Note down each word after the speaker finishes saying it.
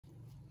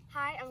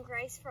Hi, I'm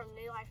Grace from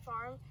New Life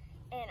Farm,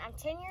 and I'm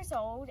 10 years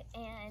old,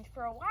 and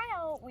for a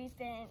while we've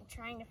been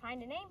trying to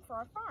find a name for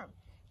our farm.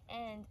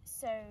 And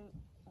so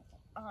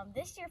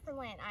this year for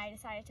Lent, I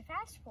decided to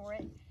fast for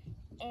it,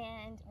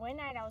 and one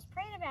night I was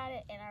praying about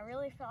it, and I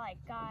really felt like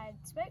God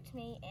spoke to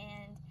me,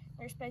 and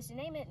we were supposed to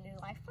name it New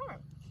Life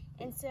Farm.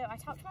 And so I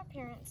talked to my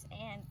parents,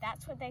 and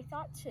that's what they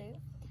thought too.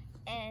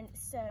 And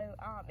so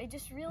it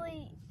just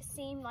really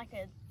seemed like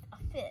a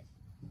fit.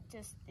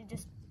 It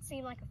just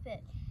seemed like a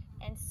fit.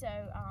 And so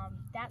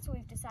that's what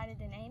we've decided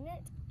to name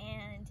it.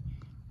 And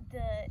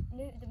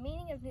the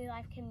meaning of new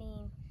life can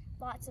mean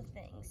lots of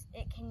things.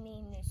 It can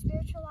mean new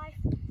spiritual life.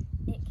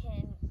 It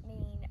can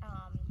mean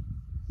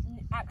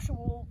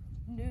actual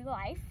new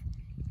life.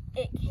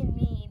 It can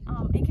mean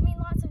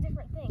lots of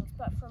different things.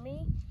 But for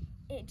me,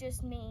 it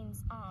just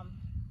means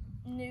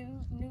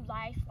new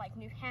life, like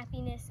new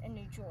happiness and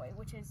new joy,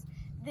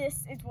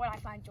 this is what I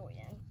find joy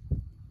in.